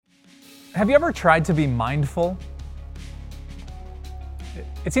Have you ever tried to be mindful?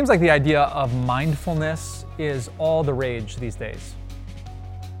 It seems like the idea of mindfulness is all the rage these days.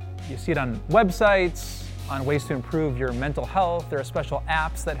 You see it on websites, on ways to improve your mental health. There are special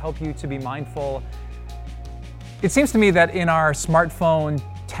apps that help you to be mindful. It seems to me that in our smartphone,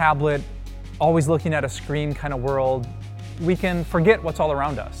 tablet, always looking at a screen kind of world, we can forget what's all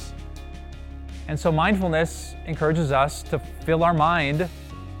around us. And so mindfulness encourages us to fill our mind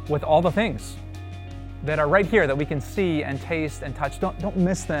with all the things that are right here that we can see and taste and touch. Don't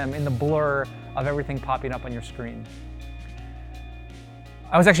miss them in the blur of everything popping up on your screen.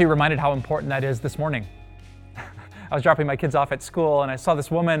 I was actually reminded how important that is this morning. I was dropping my kids off at school and I saw this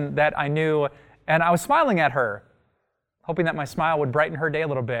woman that I knew and I was smiling at her, hoping that my smile would brighten her day a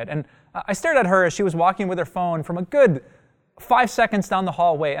little bit. And I stared at her as she was walking with her phone from a good 5 seconds down the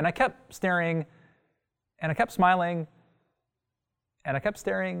hallway, and I kept staring and I kept smiling and I kept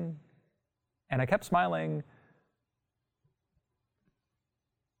staring and I kept smiling,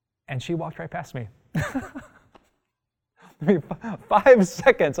 and she walked right past me. I mean, 5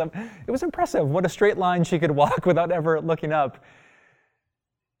 seconds. It was impressive what a straight line she could walk without ever looking up.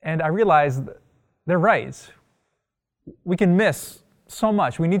 And I realized they're right. We can miss so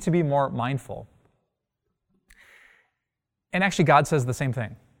much. We need to be more mindful. And actually, God says the same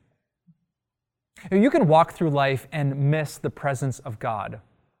thing. You can walk through life and miss the presence of God.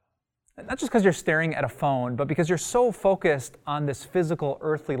 Not just because you're staring at a phone, but because you're so focused on this physical,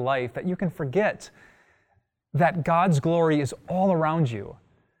 earthly life that you can forget that God's glory is all around you.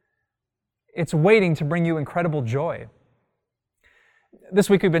 It's waiting to bring you incredible joy. This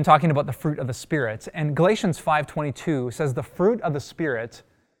week we've been talking about the fruit of the Spirit, and Galatians 5:22 says the fruit of the Spirit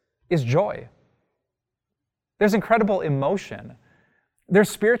is joy. There's incredible emotion. There's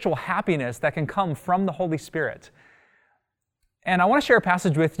spiritual happiness that can come from the Holy Spirit. And I want to share a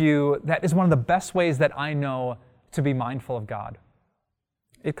passage with you that is one of the best ways that I know to be mindful of God.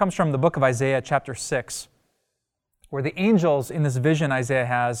 It comes from the book of Isaiah, chapter 6, where the angels in this vision Isaiah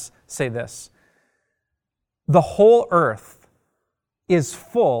has say this: "The whole earth is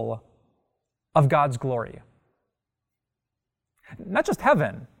full of God's glory." Not just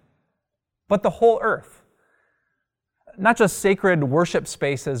heaven, but the whole earth. Not just sacred worship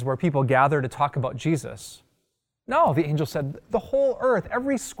spaces where people gather to talk about Jesus. No, the angel said, the whole earth,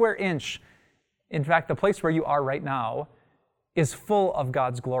 every square inch, in fact, the place where you are right now, is full of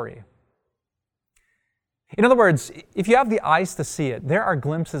God's glory. In other words, if you have the eyes to see it, there are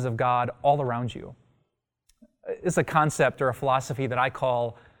glimpses of God all around you. It's a concept or a philosophy that I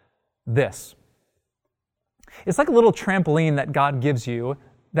call this. It's like a little trampoline that God gives you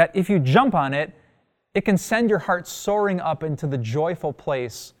that if you jump on it, it can send your heart soaring up into the joyful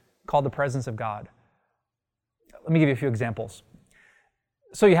place called the presence of God. Let me give you a few examples.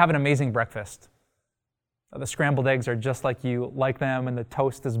 So you have an amazing breakfast. The scrambled eggs are just like you like them, and the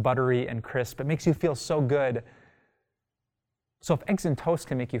toast is buttery and crisp. It makes you feel so good. So if eggs and toast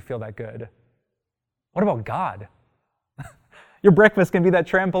can make you feel that good, what about God? Your breakfast can be that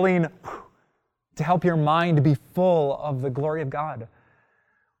trampoline to help your mind be full of the glory of God.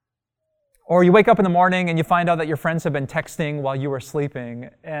 Or you wake up in the morning and you find out that your friends have been texting while you were sleeping,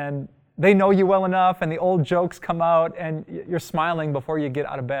 and they know you well enough, and the old jokes come out, and you're smiling before you get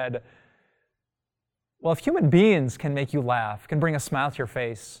out of bed. Well, if human beings can make you laugh, can bring a smile to your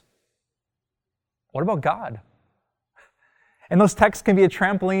face, what about God? And those texts can be a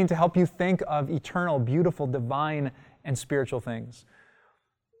trampoline to help you think of eternal, beautiful, divine, and spiritual things.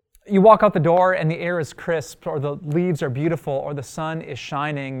 You walk out the door and the air is crisp, or the leaves are beautiful, or the sun is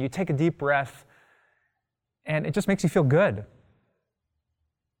shining. You take a deep breath, and it just makes you feel good.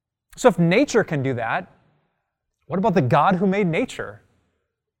 So if nature can do that, what about the God who made nature?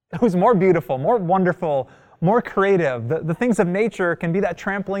 Who's more beautiful, more wonderful, more creative. The things of nature can be that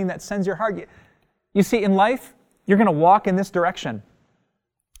trampoline that sends your heart. You see, in life, you're going to walk in this direction.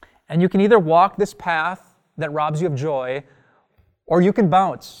 And you can either walk this path that robs you of joy, or you can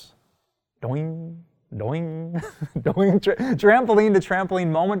bounce. Doing, doing, doing, trampoline to trampoline,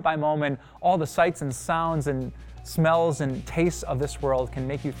 moment by moment. All the sights and sounds and smells and tastes of this world can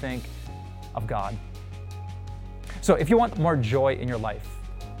make you think of God. So if you want more joy in your life,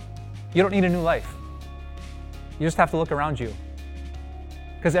 you don't need a new life. You just have to look around you.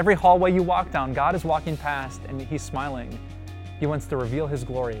 Because every hallway you walk down, God is walking past and He's smiling. He wants to reveal His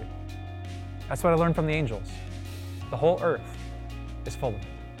glory. That's what I learned from the angels. The whole earth is full of it.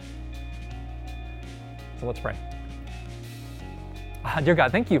 So let's pray. Dear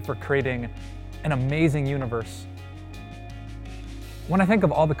God, thank you for creating an amazing universe. When I think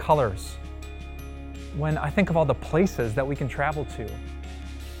of all the colors, when I think of all the places that we can travel to,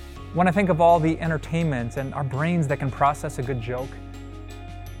 When I think of all the entertainment and our brains that can process a good joke,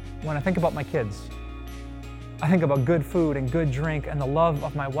 when I think about my kids, I think about good food and good drink and the love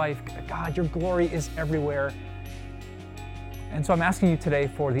of my wife. God, your glory is everywhere. And so I'm asking you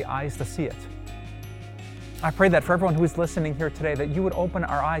today for the eyes to see it. I pray that for everyone who is listening here today, that you would open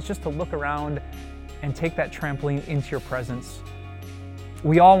our eyes just to look around and take that trampoline into your presence.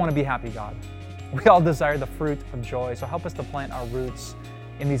 We all want to be happy, God. We all desire the fruit of joy. So help us to plant our roots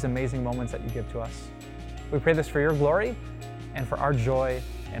in these amazing moments that you give to us. We pray this for your glory and for our joy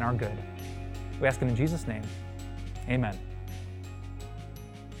and our good. We ask it in Jesus' name. Amen.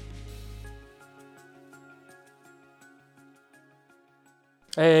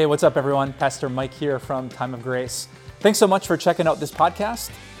 Hey, what's up, everyone? Pastor Mike here from Time of Grace. Thanks so much for checking out this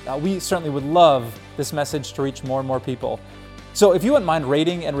podcast. We certainly would love this message to reach more and more people. So if you wouldn't mind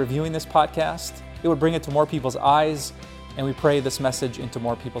rating and reviewing this podcast, it would bring it to more people's eyes, and we pray this message into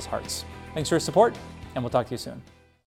more people's hearts. Thanks for your support, and we'll talk to you soon.